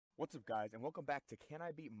What's up guys, and welcome back to Can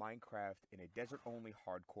I Beat Minecraft in a Desert-Only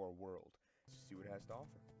Hardcore World. Let's see what it has to offer.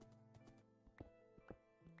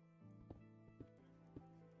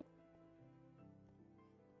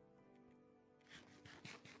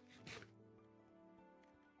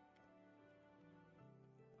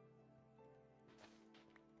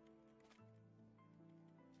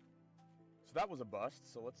 So that was a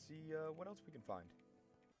bust, so let's see what else we can find.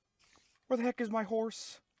 Where the heck is my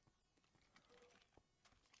horse?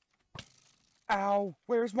 Ow!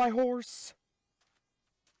 Where's my horse?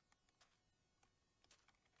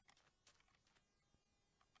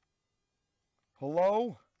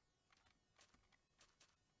 Hello?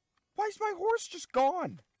 Why is my horse just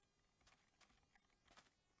gone?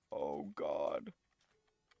 Oh god.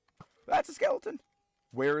 That's a skeleton.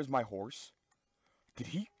 Where is my horse? Did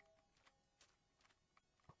he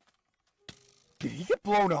get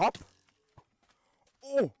blown up?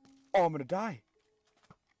 Oh! Oh, I'm gonna die.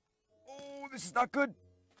 Oh, this is not good.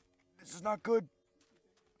 This is not good.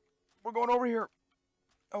 We're going over here.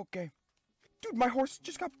 Okay. Dude, my horse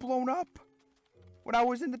just got blown up when I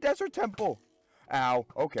was in the desert temple. Ow.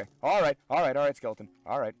 Okay. Alright, skeleton.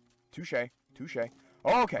 Alright. Touche. Touche.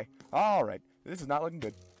 Okay. Alright. This is not looking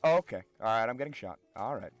good. Okay. Alright, I'm getting shot.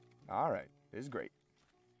 Alright. Alright. This is great.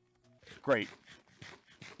 Great.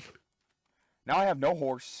 Now I have no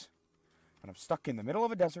horse, and I'm stuck in the middle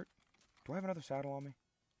of a desert. Do I have another saddle on me?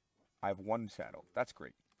 I have one saddle. That's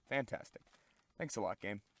great. Fantastic. Thanks a lot,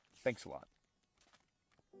 game. Thanks a lot.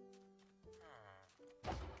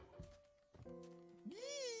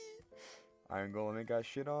 Iron Golem ain't got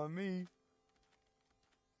shit on me.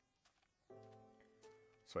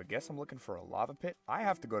 So I guess I'm looking for a lava pit. I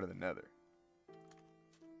have to go to the nether.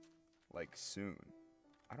 Like, soon.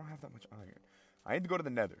 I don't have that much iron. I need to go to the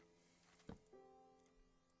nether.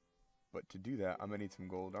 But to do that, I'm going to need some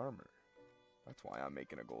gold armor. That's why I'm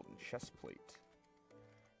making a golden chest plate.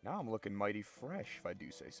 Now I'm looking mighty fresh, if I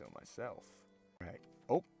do say so myself. Alright.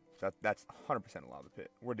 Oh, that's 100% a lava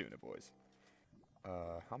pit. We're doing it, boys.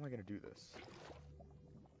 How am I going to do this?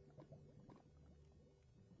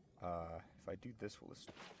 If I do this, will this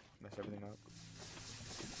mess everything up?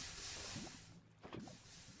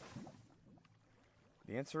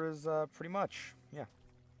 The answer is, pretty much. Yeah.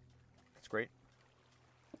 That's great.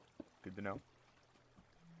 Good to know.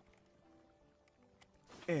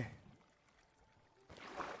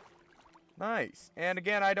 Nice. And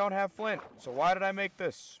again, I don't have flint. So why did I make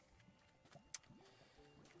this?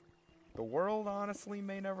 The world honestly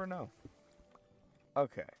may never know.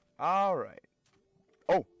 Okay. Alright.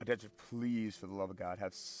 Oh, a desert, please, for the love of God,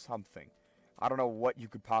 have something. I don't know what you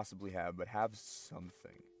could possibly have, but have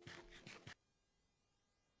something.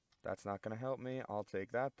 That's not going to help me. I'll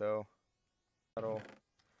take that, though.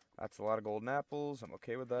 That's a lot of golden apples. I'm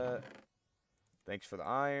okay with that. Thanks for the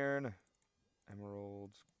iron.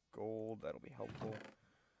 Emeralds, gold. That'll be helpful.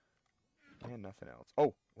 And nothing else.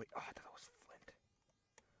 Oh, wait. Oh, I thought that was flint.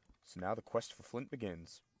 So now the quest for flint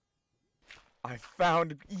begins. I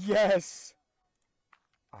found... Yes!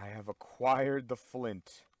 I have acquired the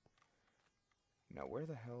flint. Now, where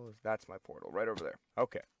the hell is... That's my portal. Right over there.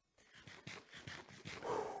 Okay.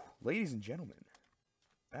 Ladies and gentlemen,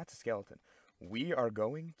 that's a skeleton. We are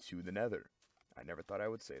going to the nether. I never thought I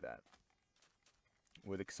would say that.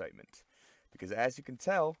 With excitement. Because as you can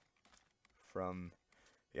tell from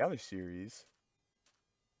the other series,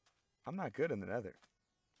 I'm not good in the nether.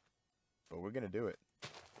 But we're going to do it.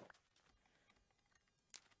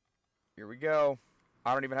 Here we go.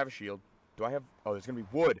 I don't even have a shield. Do I have... Oh, there's going to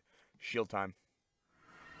be wood. Shield time.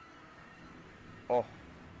 Oh.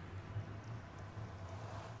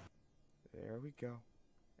 There we go.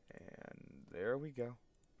 And there we go.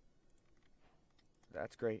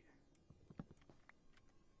 That's great.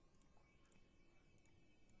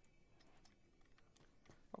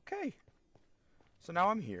 Okay. So now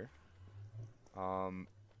I'm here.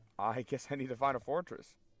 I guess I need to find a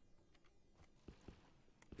fortress.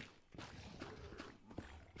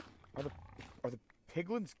 Are the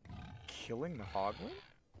piglins killing the hoglin?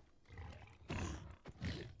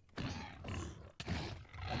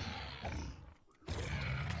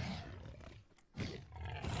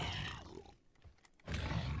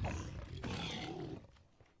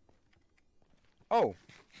 Oh.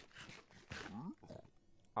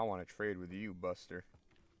 I want to trade with you, Buster.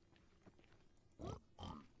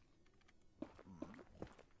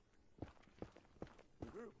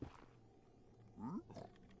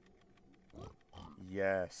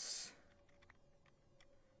 Yes.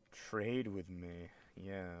 Trade with me.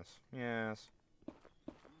 Yes. Yes.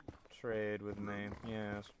 Trade with me.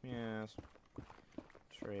 Yes. Yes.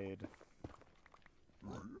 Trade.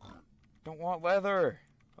 Don't want leather.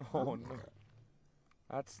 Oh no.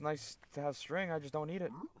 That's nice to have string, I just don't need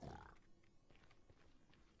it.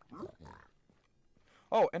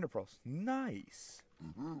 Oh, ender pearls. Nice.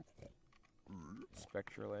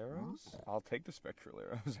 Spectral arrows? I'll take the spectral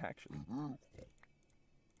arrows, actually.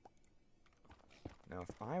 Now,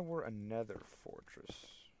 if I were a nether fortress,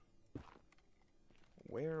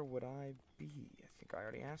 where would I be? I think I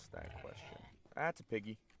already asked that question. That's a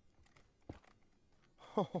piggy.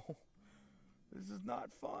 Oh, this is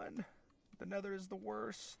not fun. The nether is the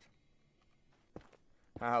worst.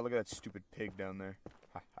 Ah, look at that stupid pig down there.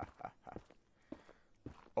 Ha ha ha ha.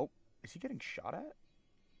 Oh, is he getting shot at?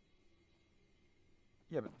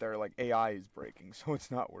 Yeah, but their, like, AI is breaking, so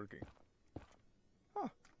it's not working. Huh.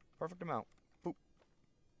 Perfect amount. Boop.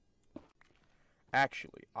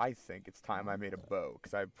 Actually, I think it's time I made a bow,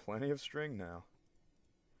 because I have plenty of string now.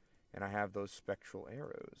 And I have those spectral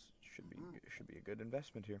arrows. Should be a good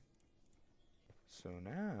investment here. So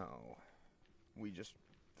now, we just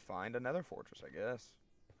find another fortress, I guess.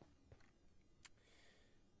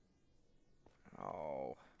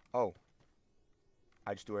 Oh. Oh.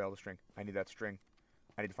 I just threw away all the string. I need that string.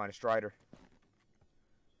 I need to find a strider.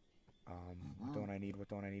 What don't I need? What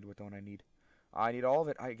don't I need? What don't I need? I need all of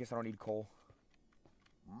it. I guess I don't need coal.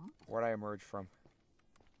 Where'd I emerge from?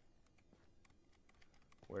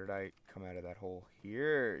 Where did I come out of that hole?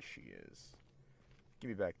 Here she is. Give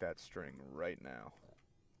me back that string right now.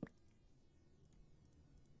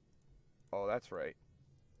 Oh, that's right.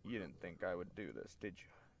 You didn't think I would do this, did you?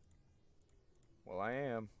 Well, I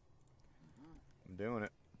am. I'm doing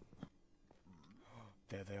it.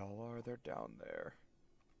 There they all are. They're down there.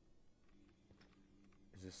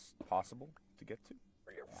 Is this possible to get to?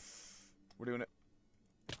 We're doing it.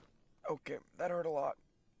 Okay, that hurt a lot.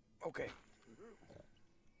 Okay.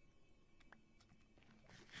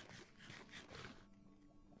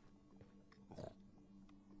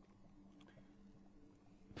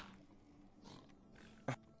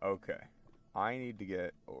 Okay. I need to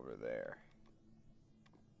get over there.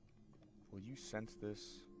 Will you sense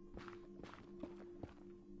this?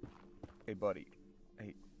 Hey, buddy.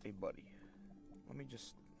 Hey, buddy. Let me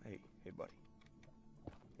just... Hey, buddy.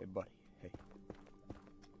 Hey, buddy. Hey,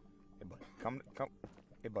 buddy. Come.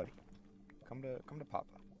 Hey, buddy. Come to Papa.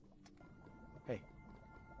 Hey.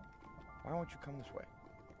 Why won't you come this way?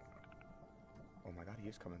 Oh my God, he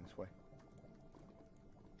is coming this way.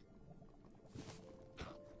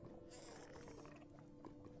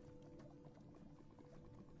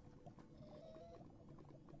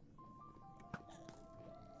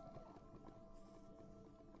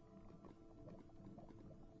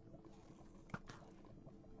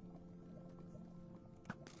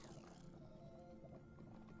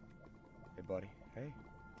 Hey, buddy. Hey.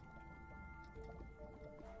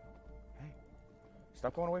 Hey.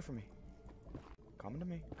 Stop going away from me. Come to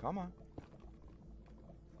me. Come on.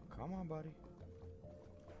 Come on, buddy.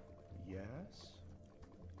 Yes.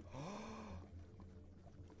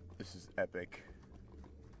 This is epic.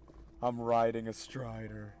 I'm riding a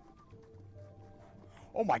strider.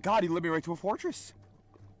 Oh my God, he led me right to a fortress.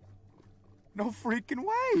 No freaking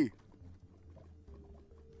way.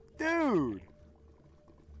 Dude.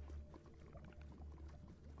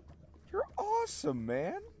 You're awesome,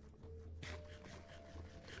 man.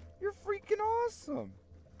 You're freaking awesome.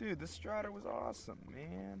 Dude, this strider was awesome,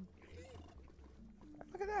 man.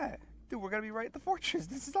 Look at that. Dude, we're gonna be right at the fortress.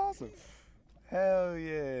 This is awesome. Hell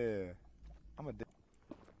yeah. I'm gonna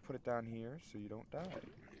put it down here so you don't die.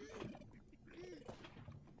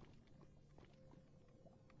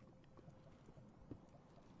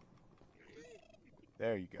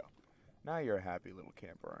 There you go. Now you're a happy little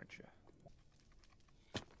camper, aren't you?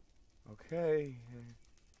 Okay.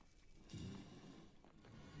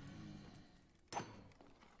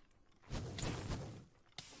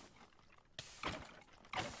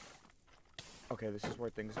 Okay, this is where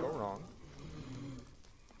things go wrong.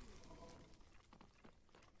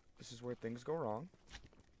 This is where things go wrong.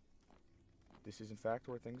 This is, in fact,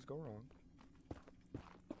 where things go wrong.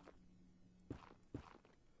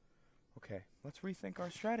 Okay, let's rethink our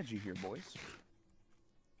strategy here, boys.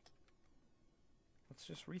 Let's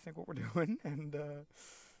just rethink what we're doing and,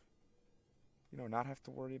 you know, not have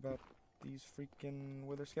to worry about these freaking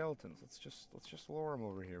wither skeletons. Let's just lure them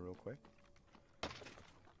over here real quick.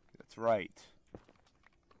 That's right.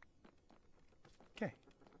 Okay,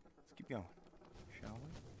 let's keep going, shall we?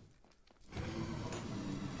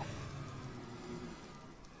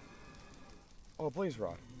 Oh, a blaze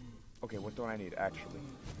rod. Okay, what don't I need, actually?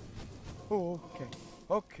 Oh, okay,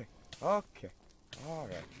 okay, okay.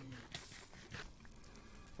 Alright.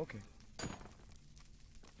 Okay.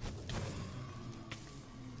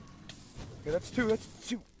 Okay, that's two. That's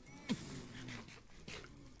two.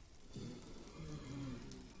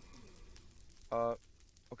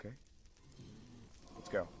 Okay. Let's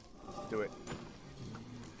go. Do it.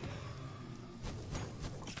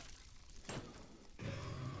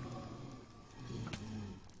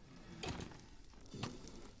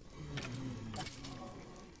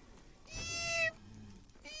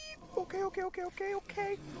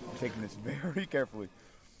 Okay. I'm taking this very carefully.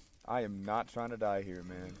 I am not trying to die here,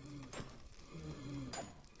 man.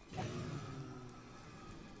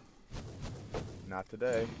 Not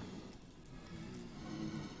today.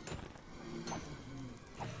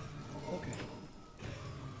 Okay.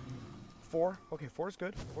 4. Okay, 4 is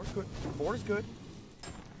good. 4 is good. 4 is good.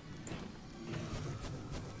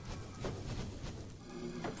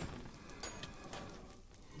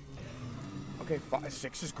 Okay, 5,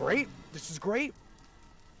 6 is great. This is great.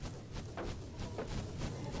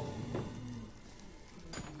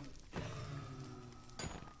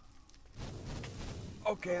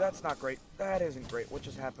 Okay, that's not great. That isn't great. What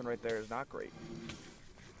just happened right there is not great.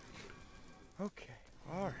 Okay,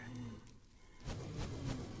 alright.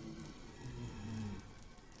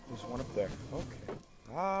 There's one up there. Okay,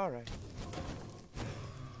 alright.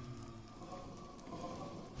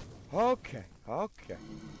 Okay.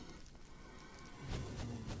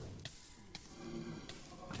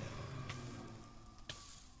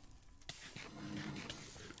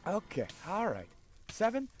 Okay, alright.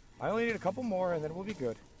 7. I only need a couple more and then we'll be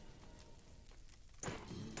good.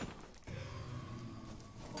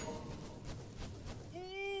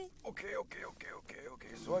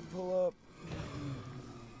 Okay. So I pull up.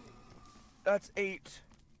 That's 8.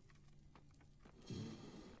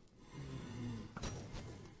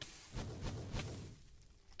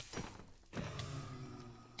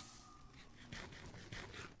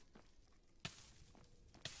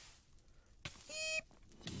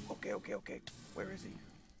 Okay. Where is he?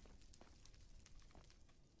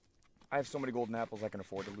 I have so many golden apples I can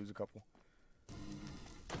afford to lose a couple.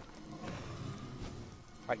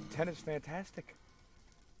 Alright, 10 is fantastic.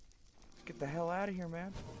 Let's get the hell out of here,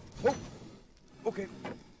 man. Whoa! Okay.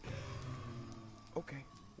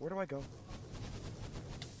 Where do I go?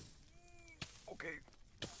 Okay.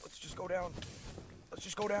 Let's just go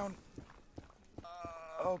down.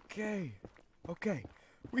 Okay.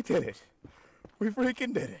 We did it. We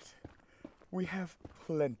freaking did it. We have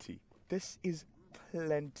plenty. This is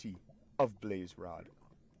plenty of blaze rod.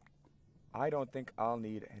 I don't think I'll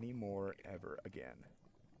need any more ever again.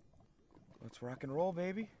 Let's rock and roll,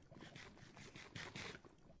 baby.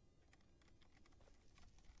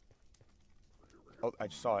 Oh, I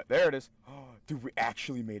just saw it. There it is. Oh, dude, we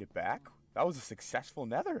actually made it back. That was a successful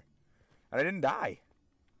nether. And I didn't die.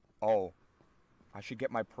 Oh, I should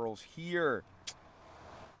get my pearls here.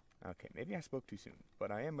 Okay, maybe I spoke too soon,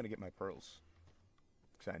 but I am going to get my pearls.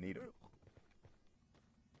 Because I need them.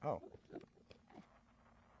 Oh.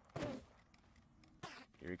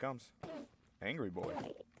 Here he comes. Angry boy.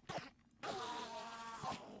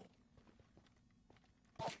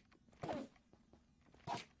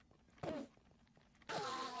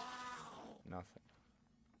 Nothing.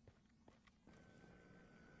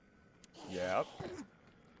 Yep.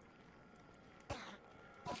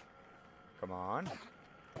 Come on.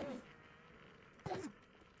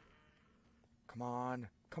 Come on.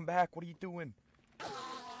 Come back. What are you doing?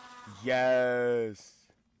 Yes.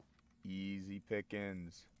 Easy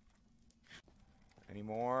pickings. Any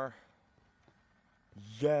more?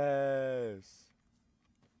 Yes.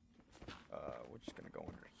 We're just gonna go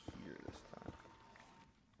under here this time.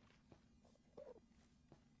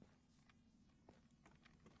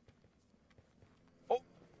 Oh.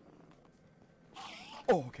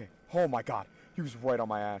 Oh, okay. Oh my God. He was right on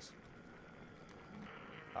my ass.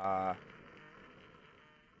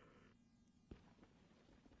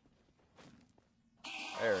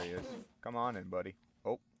 There he is. Come on in, buddy.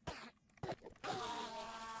 Oh.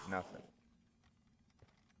 Nothing.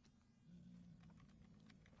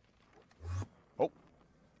 Oh.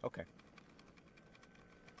 Okay.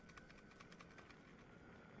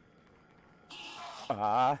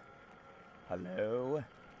 Hello?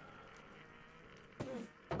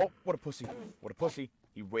 Oh, what a pussy. What a pussy.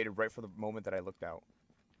 He waited right for the moment that I looked out.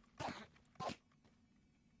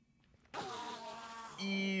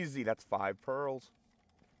 Easy. That's 5 pearls.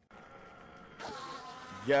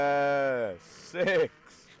 Yes. 6.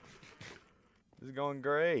 This is going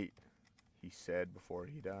great, he said before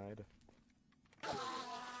he died.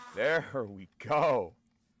 There we go.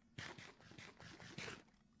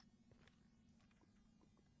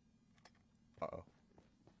 Uh-oh.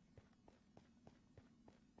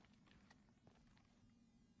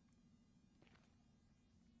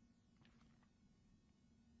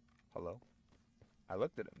 Hello? I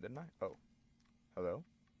looked at him, didn't I? Oh. Hello?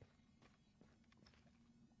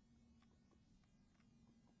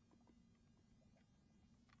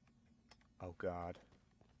 Oh, God.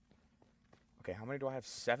 Okay, how many do I have?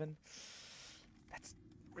 7? That's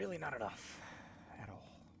really not enough at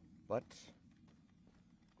all. But,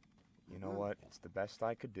 you know what? It's the best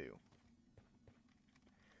I could do.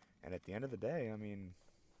 And at the end of the day, I mean,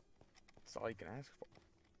 that's all you can ask for.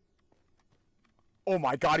 Oh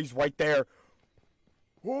my God, he's right there.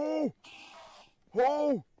 Oh!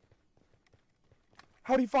 Oh!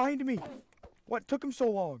 How'd he find me? What took him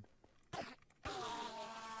so long?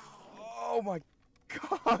 Oh my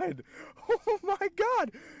God! Oh my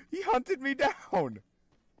God! He hunted me down!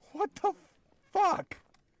 What the fuck?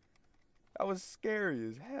 That was scary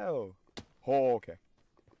as hell. Oh, okay.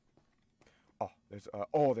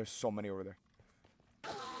 Oh, there's so many over there.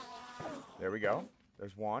 There we go.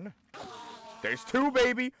 There's 1. There's 2,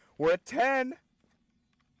 baby! We're at 10!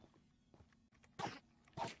 Come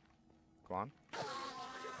on.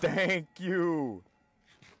 Thank you!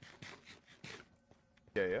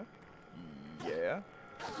 Yeah. Yeah.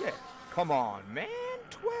 Come on, man!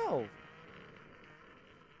 12!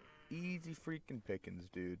 Easy freaking pickings,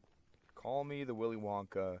 dude. Call me the Willy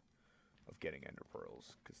Wonka of getting ender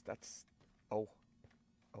pearls. Because that's... Oh.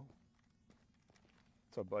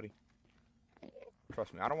 What's up, buddy?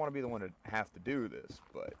 Trust me, I don't want to be the one to have to do this,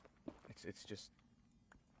 but it's just...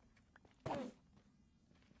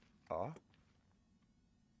 Oh,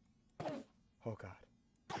 God.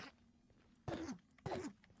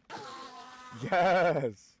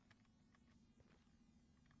 Yes!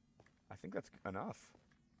 I think that's enough.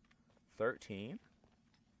 13.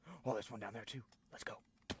 Oh, there's one down there, too. Let's go.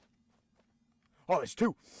 Oh, there's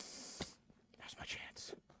 2. That's my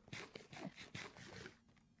chance.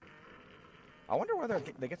 I wonder why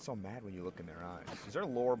they get so mad when you look in their eyes. Is there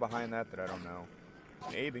lore behind that I don't know?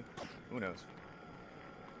 Maybe. Who knows?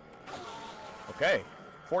 Okay.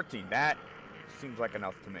 14. That seems like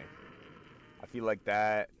enough to me. I feel like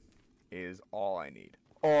that is all I need.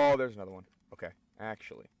 Oh, there's another one. Okay.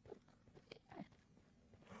 Actually.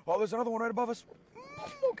 Oh, there's another one right above us.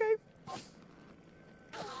 Okay.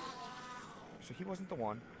 So he wasn't the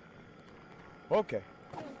one. Okay.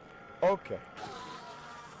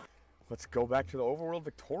 Let's go back to the overworld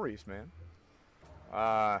victorious, man.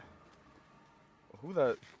 Who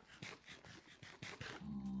the...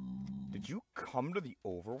 Did you come to the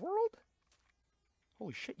overworld?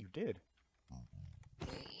 Holy shit, you did.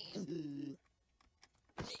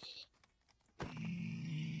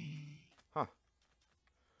 Huh.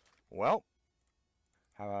 Well,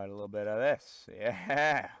 how about a little bit of this?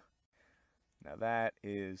 Yeah. Now that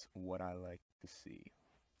is what I like to see.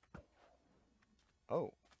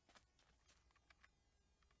 Oh.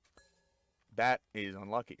 That is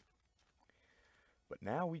unlucky. But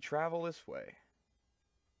now we travel this way.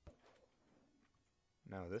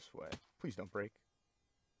 Now this way. Please don't break.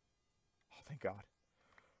 Oh, thank God.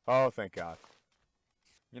 Oh, thank God.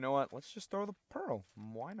 You know what? Let's just throw the pearl.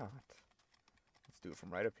 Why not? Let's do it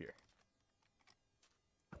from right up here.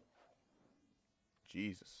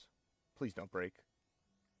 Jesus. Please don't break.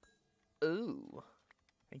 Ooh.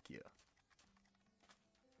 Thank you.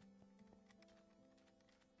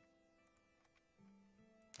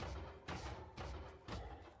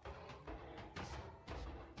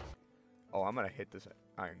 Oh, I'm gonna hit this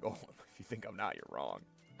iron golem. If you think I'm not, you're wrong.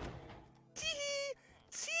 Tee-hee!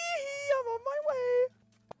 Tee-hee! I'm on my way!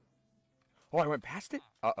 Oh, I went past it?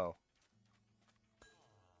 Uh-oh.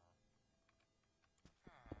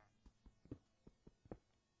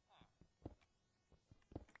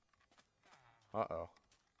 Uh-oh.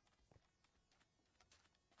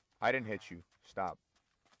 I didn't hit you. Stop.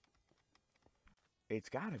 It's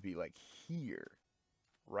gotta be, like, here.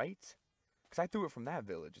 Right? Because I threw it from that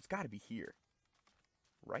village. It's gotta be here.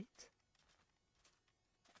 Right?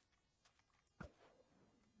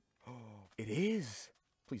 Oh, it is!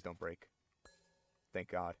 Please don't break. Thank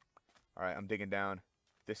God. Alright, I'm digging down.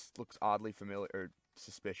 This looks oddly familiar, or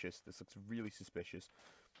suspicious. This looks really suspicious.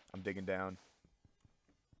 I'm digging down.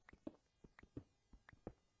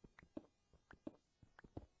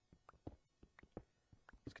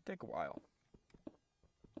 This could take a while.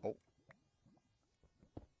 Oh.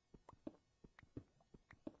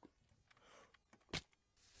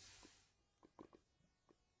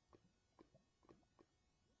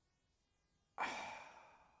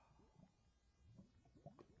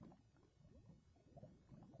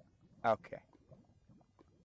 Okay.